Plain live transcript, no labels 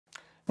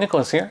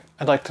Nikolas here.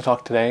 I'd like to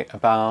talk today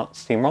about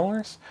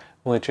SteamRollers,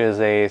 which is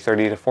a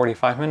 30 to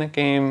 45 minute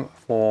game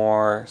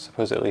for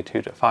supposedly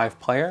 2 to 5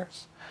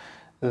 players.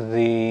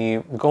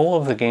 The goal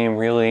of the game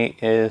really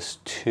is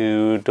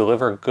to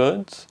deliver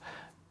goods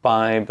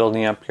by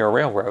building up your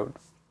railroad.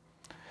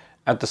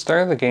 At the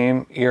start of the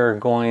game, you're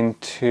going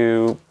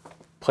to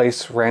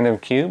place random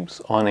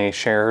cubes on a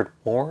shared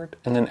board,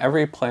 and then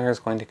every player is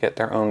going to get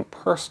their own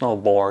personal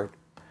board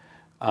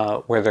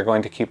where they're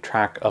going to keep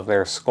track of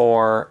their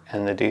score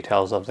and the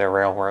details of their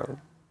railroad.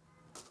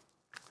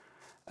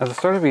 At the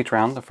start of each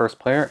round, the first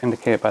player,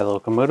 indicated by the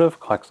locomotive,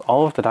 collects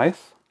all of the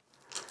dice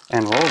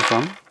and rolls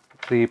them.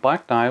 The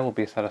black die will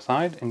be set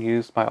aside and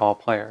used by all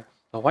players.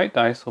 The white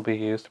dice will be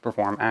used to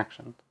perform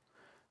actions.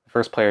 The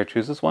first player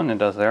chooses one and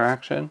does their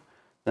action.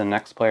 The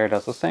next player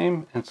does the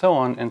same, and so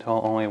on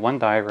until only one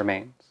die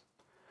remains.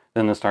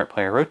 Then the start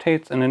player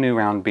rotates and a new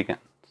round begins.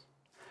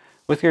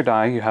 With your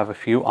die, you have a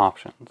few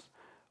options.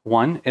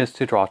 One is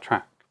to draw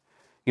track.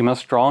 You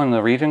must draw in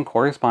the region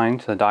corresponding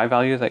to the die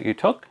value that you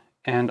took,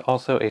 and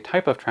also a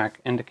type of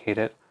track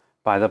indicated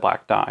by the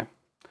black die.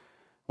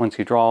 Once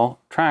you draw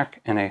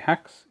track in a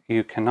hex,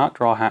 you cannot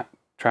draw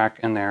track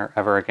in there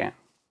ever again.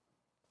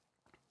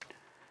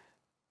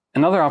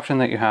 Another option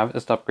that you have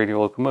is to upgrade your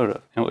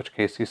locomotive, in which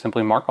case you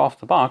simply mark off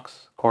the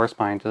box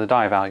corresponding to the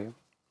die value.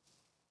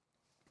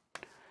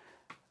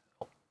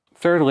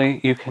 Thirdly,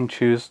 you can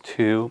choose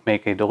to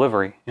make a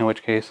delivery, in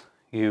which case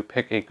you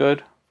pick a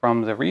good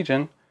from the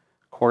region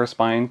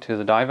corresponding to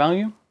the die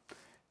value.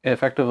 It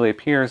effectively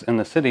appears in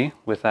the city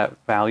with that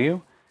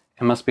value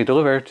and must be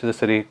delivered to the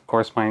city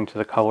corresponding to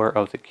the color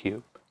of the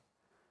cube.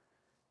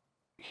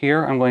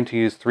 Here I'm going to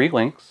use 3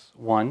 links,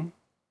 1,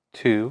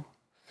 2,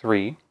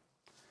 3,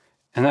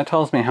 and that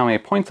tells me how many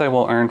points I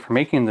will earn for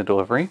making the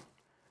delivery,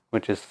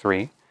 which is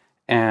 3,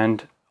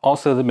 and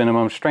also the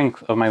minimum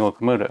strength of my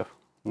locomotive,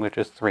 which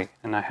is 3,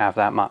 and I have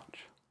that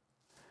much.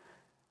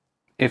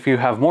 If you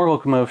have more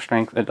locomotive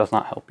strength, it does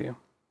not help you.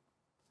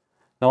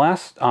 The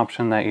last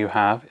option that you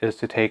have is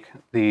to take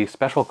the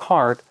special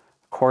card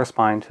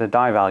corresponding to the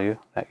die value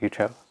that you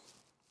chose.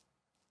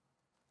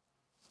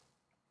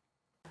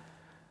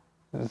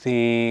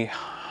 The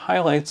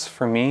highlights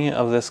for me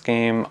of this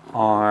game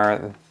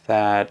are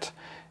that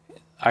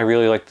I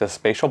really like the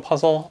spatial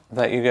puzzle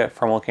that you get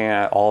from looking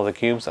at all the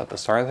cubes at the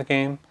start of the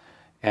game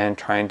and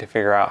trying to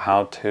figure out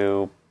how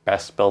to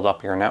best build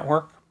up your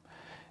network.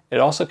 It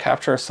also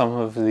captures some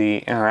of the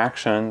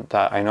interaction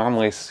that I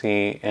normally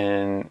see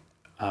in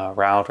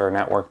route or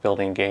network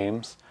building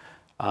games.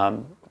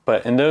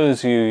 But in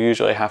those, you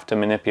usually have to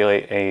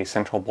manipulate a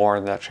central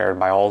board that's shared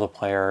by all the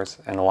players,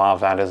 and a lot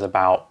of that is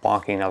about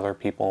blocking other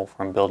people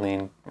from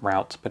building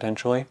routes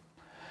potentially.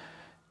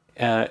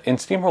 In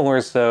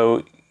SteamRollers,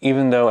 though,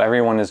 even though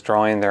everyone is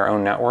drawing their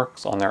own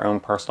networks on their own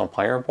personal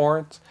player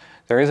boards,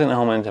 there is an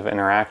element of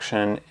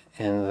interaction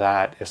in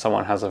that if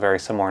someone has a very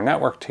similar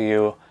network to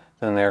you,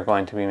 then they're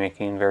going to be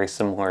making very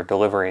similar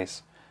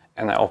deliveries,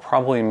 and that will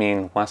probably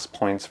mean less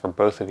points for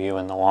both of you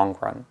in the long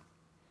run.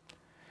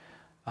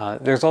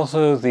 There's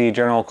also the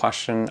general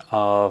question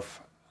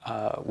of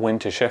when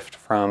to shift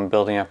from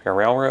building up your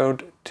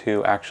railroad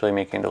to actually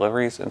making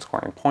deliveries and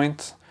scoring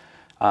points.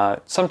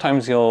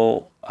 Sometimes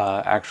you'll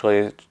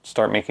actually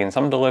start making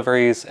some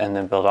deliveries and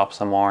then build up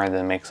some more and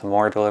then make some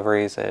more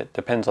deliveries. It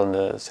depends on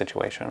the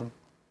situation.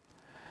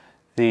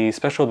 The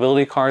special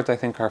ability cards I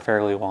think are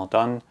fairly well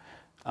done.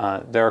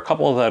 There are a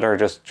couple that are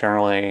just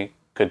generally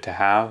good to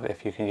have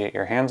if you can get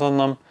your hands on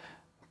them,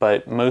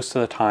 but most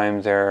of the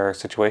time they're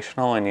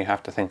situational and you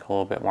have to think a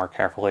little bit more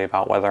carefully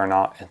about whether or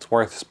not it's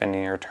worth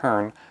spending your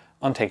turn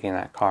on taking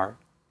that card.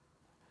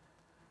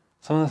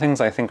 Some of the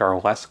things I think are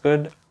less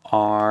good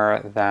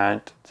are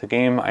that the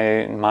game,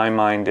 in my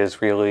mind,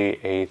 is really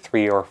a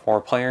 3 or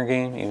 4 player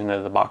game, even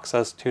though the box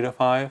says 2 to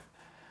 5.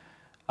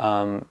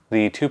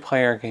 The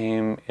 2-player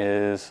game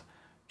is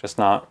just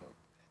not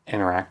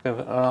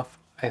interactive enough,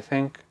 I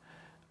think.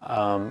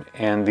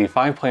 And the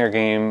 5-player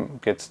game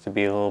gets to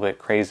be a little bit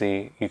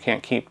crazy. You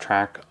can't keep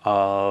track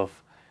of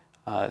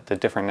the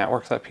different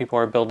networks that people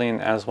are building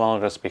as well,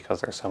 just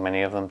because there's so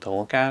many of them to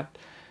look at.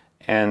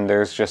 And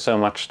there's just so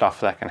much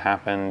stuff that can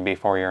happen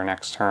before your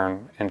next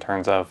turn in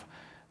terms of,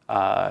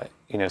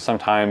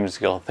 sometimes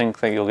you'll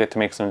think that you'll get to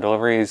make some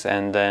deliveries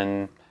and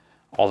then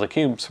all the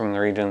cubes from the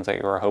regions that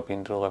you were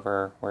hoping to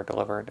deliver were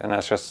delivered. And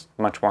that's just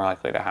much more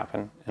likely to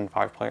happen in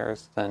 5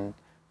 players than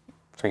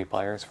 3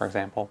 players, for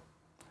example.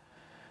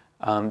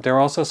 There are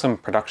also some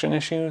production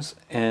issues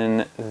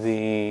in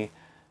the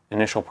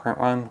initial print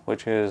run,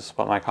 which is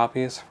what my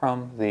copy is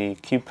from. The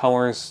cube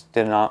colors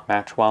did not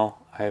match well.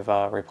 I've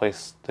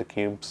replaced the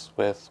cubes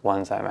with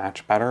ones that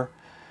match better.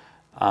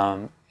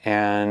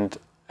 And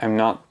I'm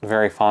not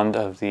very fond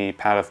of the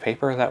pad of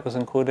paper that was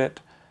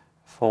included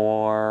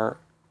for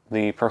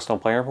the personal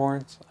player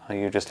boards.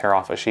 You just tear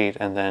off a sheet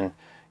and then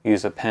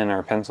use a pen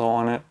or pencil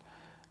on it.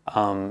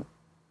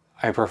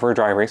 I prefer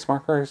dry erase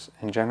markers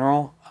in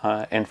general.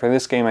 And for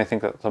this game, I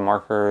think that the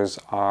markers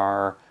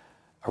are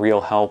a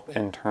real help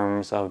in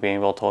terms of being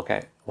able to look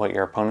at what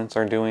your opponents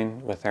are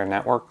doing with their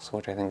networks,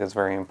 which I think is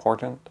very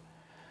important.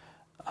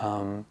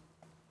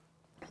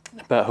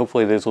 but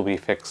hopefully those will be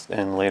fixed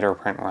in later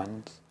print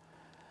runs.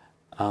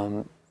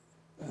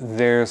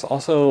 There's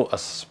also a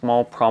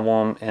small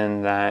problem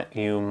in that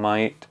you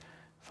might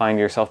find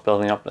yourself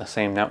building up the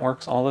same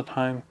networks all the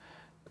time.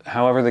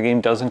 However, the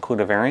game does include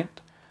a variant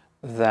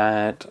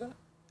that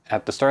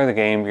at the start of the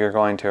game you're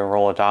going to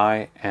roll a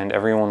die and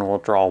everyone will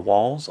draw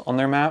walls on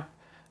their map,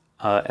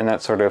 and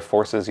that sort of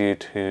forces you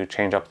to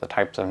change up the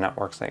types of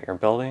networks that you're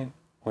building,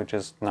 which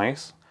is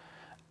nice.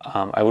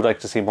 I would like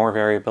to see more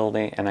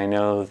variability, and I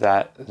know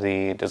that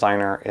the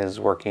designer is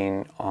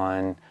working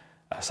on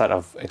a set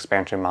of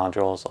expansion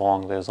modules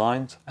along those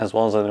lines, as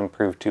well as an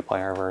improved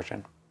two-player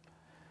version.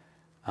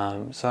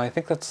 So I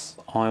think that's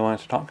all I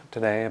wanted to talk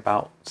today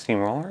about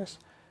SteamRollers.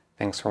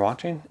 Thanks for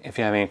watching. If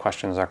you have any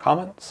questions or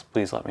comments,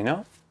 please let me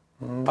know.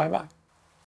 Bye-bye.